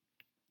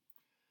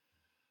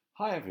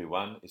Hi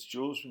everyone, it's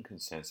Jules from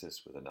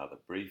Consensus with another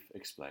Brief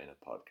Explainer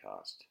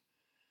podcast.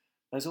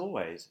 As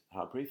always,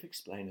 our Brief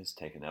Explainers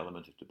take an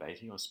element of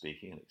debating or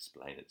speaking and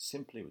explain it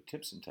simply with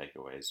tips and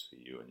takeaways for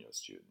you and your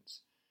students.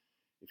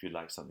 If you'd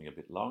like something a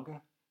bit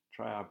longer,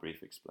 try our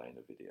Brief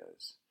Explainer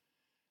videos.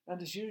 And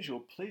as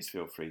usual, please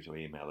feel free to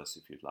email us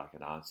if you'd like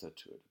an answer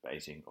to a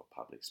debating or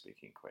public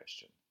speaking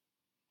question.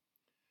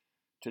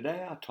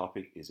 Today our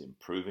topic is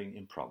improving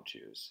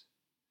impromptus.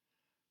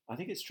 I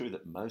think it's true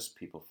that most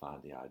people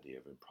find the idea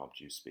of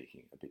impromptu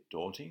speaking a bit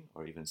daunting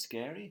or even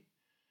scary,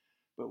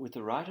 but with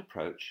the right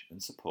approach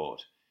and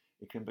support,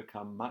 it can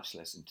become much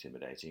less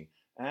intimidating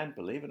and,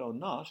 believe it or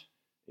not,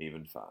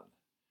 even fun.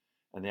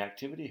 And the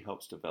activity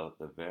helps develop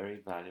the very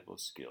valuable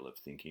skill of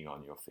thinking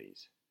on your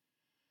feet.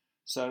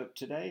 So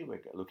today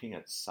we're looking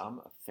at some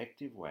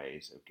effective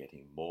ways of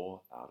getting more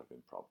out of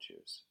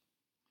impromptus.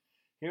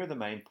 Here are the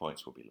main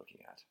points we'll be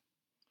looking at.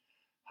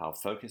 How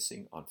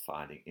focusing on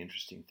finding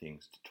interesting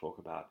things to talk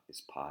about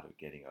is part of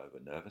getting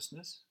over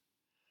nervousness.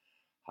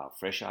 How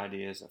fresh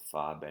ideas are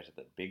far better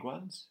than big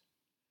ones.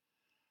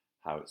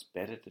 How it's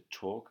better to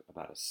talk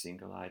about a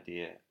single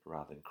idea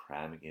rather than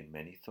cramming in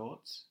many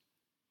thoughts.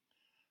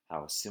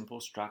 How a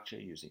simple structure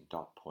using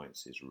dot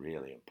points is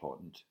really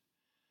important.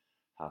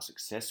 How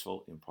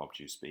successful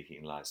impromptu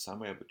speaking lies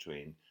somewhere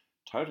between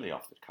totally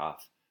off the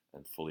cuff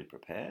and fully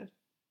prepared.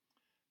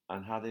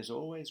 And how there's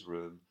always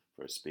room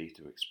for a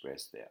speaker to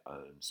express their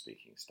own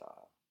speaking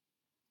style.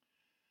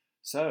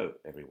 So,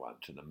 everyone,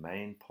 to the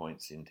main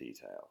points in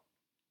detail.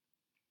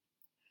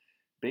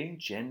 Being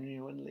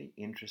genuinely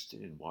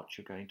interested in what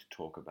you're going to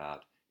talk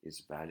about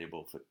is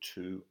valuable for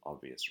two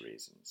obvious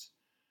reasons.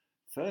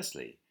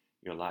 Firstly,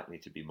 you're likely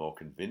to be more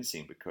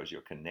convincing because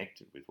you're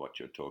connected with what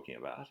you're talking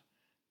about.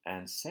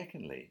 And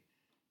secondly,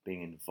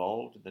 being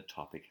involved in the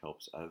topic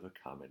helps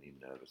overcome any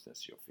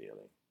nervousness you're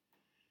feeling.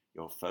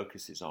 Your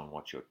focus is on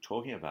what you're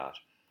talking about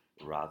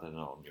rather than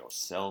on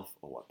yourself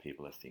or what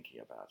people are thinking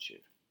about you.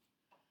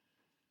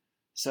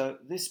 So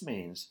this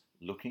means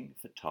looking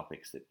for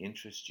topics that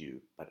interest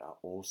you but are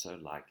also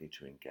likely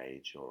to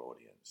engage your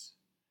audience.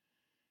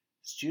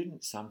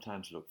 Students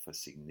sometimes look for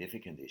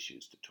significant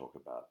issues to talk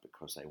about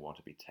because they want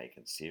to be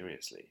taken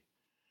seriously.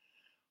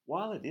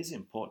 While it is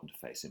important to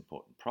face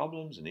important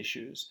problems and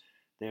issues,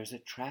 there is a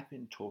trap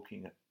in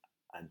talking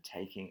and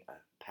taking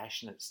a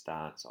passionate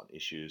stance on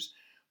issues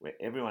where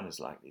everyone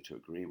is likely to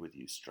agree with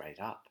you straight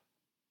up.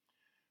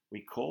 We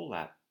call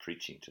that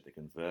preaching to the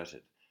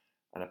converted,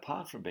 and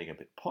apart from being a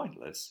bit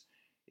pointless,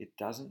 it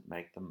doesn't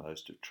make the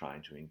most of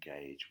trying to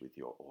engage with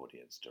your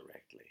audience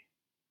directly.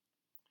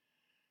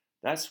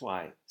 That's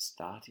why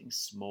starting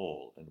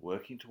small and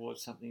working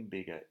towards something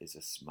bigger is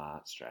a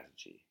smart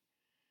strategy.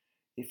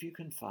 If you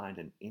can find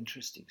an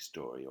interesting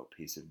story or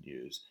piece of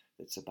news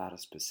that's about a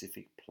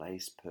specific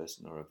place,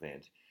 person, or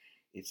event,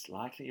 it's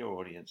likely your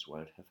audience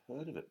won't have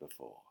heard of it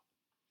before.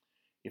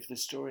 If the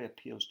story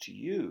appeals to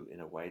you in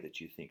a way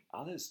that you think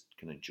others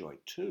can enjoy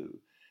too,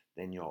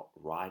 then you're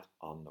right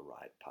on the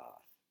right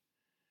path.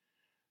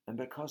 And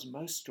because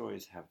most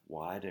stories have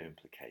wider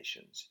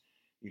implications,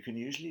 you can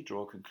usually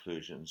draw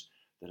conclusions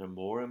that are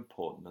more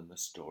important than the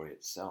story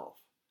itself.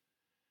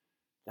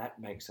 That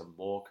makes a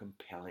more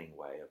compelling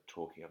way of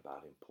talking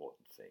about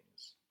important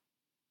things.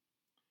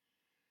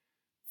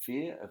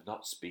 Fear of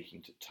not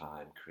speaking to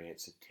time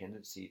creates a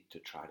tendency to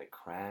try to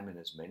cram in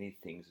as many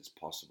things as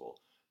possible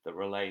that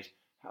relate,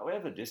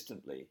 however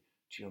distantly,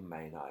 to your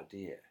main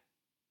idea.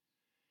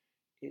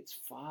 It's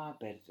far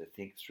better to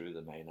think through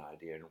the main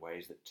idea in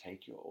ways that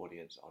take your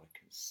audience on a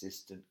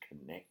consistent,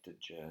 connected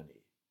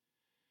journey.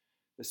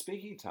 The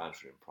speaking times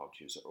for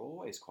impromptus are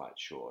always quite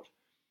short,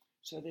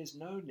 so there's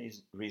no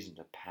reason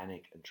to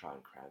panic and try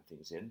and cram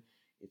things in.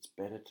 It's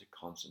better to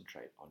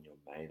concentrate on your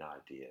main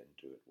idea and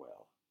do it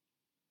well.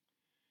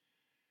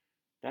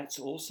 That's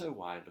also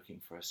why looking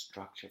for a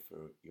structure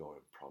for your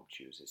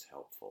impromptus is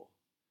helpful.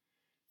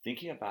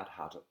 Thinking about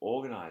how to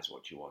organize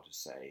what you want to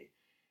say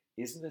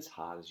isn't as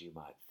hard as you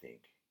might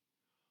think.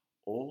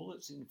 All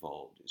that's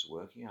involved is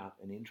working out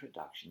an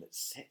introduction that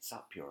sets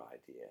up your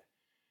idea,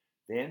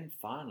 then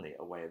finally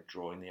a way of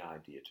drawing the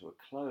idea to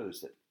a close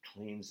that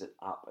cleans it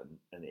up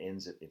and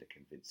ends it in a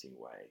convincing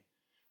way.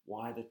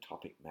 Why the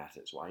topic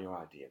matters, why your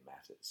idea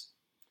matters.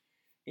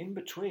 In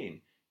between,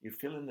 you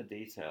fill in the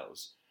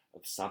details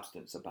of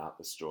substance about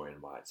the story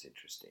and why it's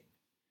interesting.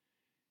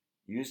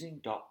 Using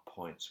dot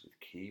points with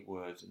key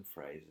words and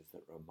phrases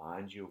that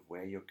remind you of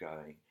where you're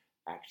going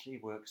actually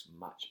works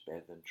much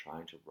better than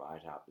trying to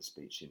write out the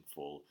speech in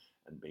full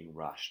and being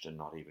rushed and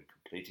not even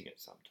completing it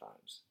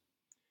sometimes.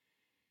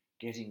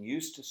 Getting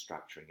used to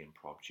structuring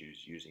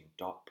impromptus using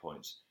dot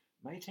points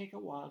may take a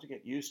while to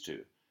get used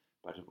to,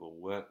 but it will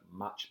work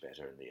much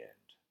better in the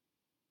end.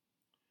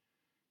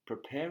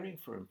 Preparing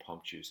for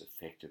impromptus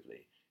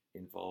effectively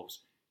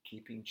involves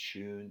keeping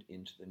tuned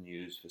into the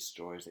news for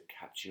stories that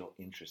capture your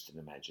interest and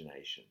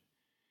imagination.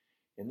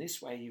 In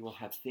this way, you will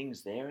have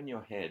things there in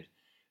your head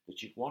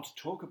that you'd want to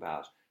talk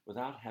about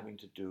without having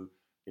to do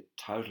it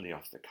totally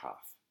off the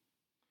cuff.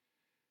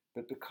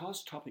 But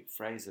because topic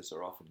phrases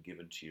are often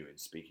given to you in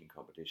speaking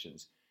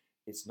competitions,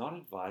 It's not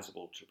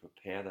advisable to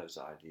prepare those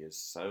ideas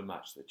so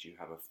much that you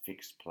have a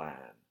fixed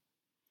plan.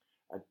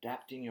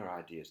 Adapting your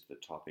ideas to the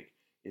topic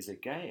is a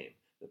game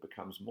that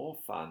becomes more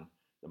fun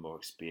the more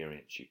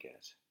experience you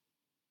get.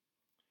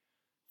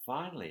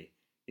 Finally,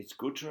 it's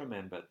good to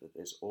remember that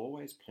there's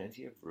always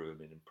plenty of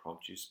room in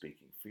impromptu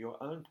speaking for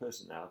your own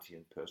personality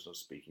and personal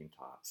speaking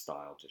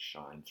style to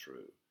shine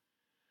through.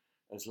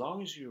 As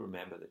long as you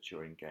remember that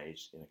you're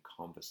engaged in a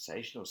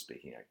conversational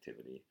speaking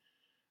activity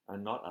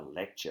and not a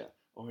lecture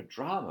or a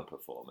drama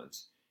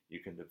performance, you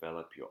can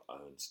develop your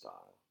own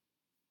style.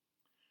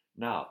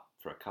 Now,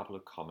 for a couple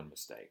of common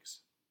mistakes.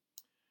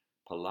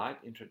 Polite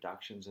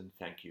introductions and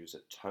thank yous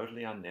are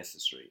totally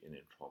unnecessary in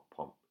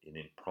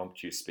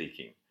impromptu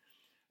speaking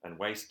and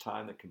waste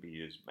time that can be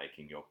used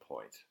making your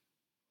point.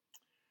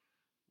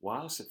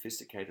 While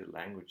sophisticated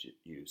language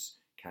use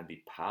can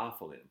be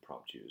powerful in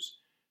impromptus,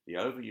 the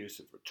overuse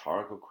of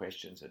rhetorical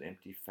questions and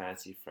empty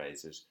fancy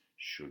phrases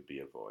should be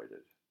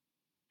avoided.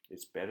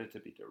 It's better to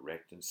be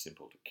direct and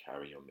simple to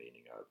carry your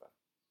meaning over.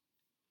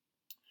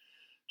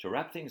 To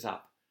wrap things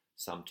up,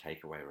 some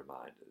takeaway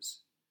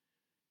reminders.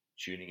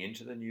 Tuning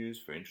into the news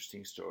for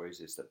interesting stories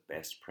is the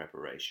best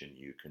preparation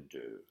you can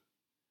do.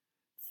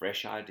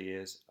 Fresh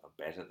ideas are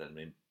better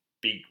than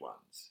big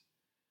ones.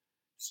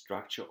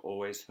 Structure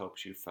always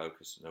helps you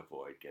focus and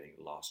avoid getting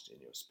lost in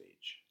your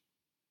speech.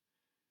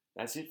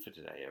 That's it for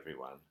today,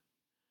 everyone.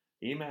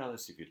 Email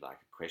us if you'd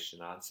like a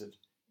question answered,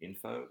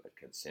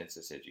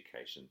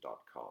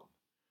 info@consensuseducation.com.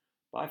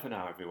 Bye for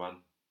now,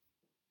 everyone.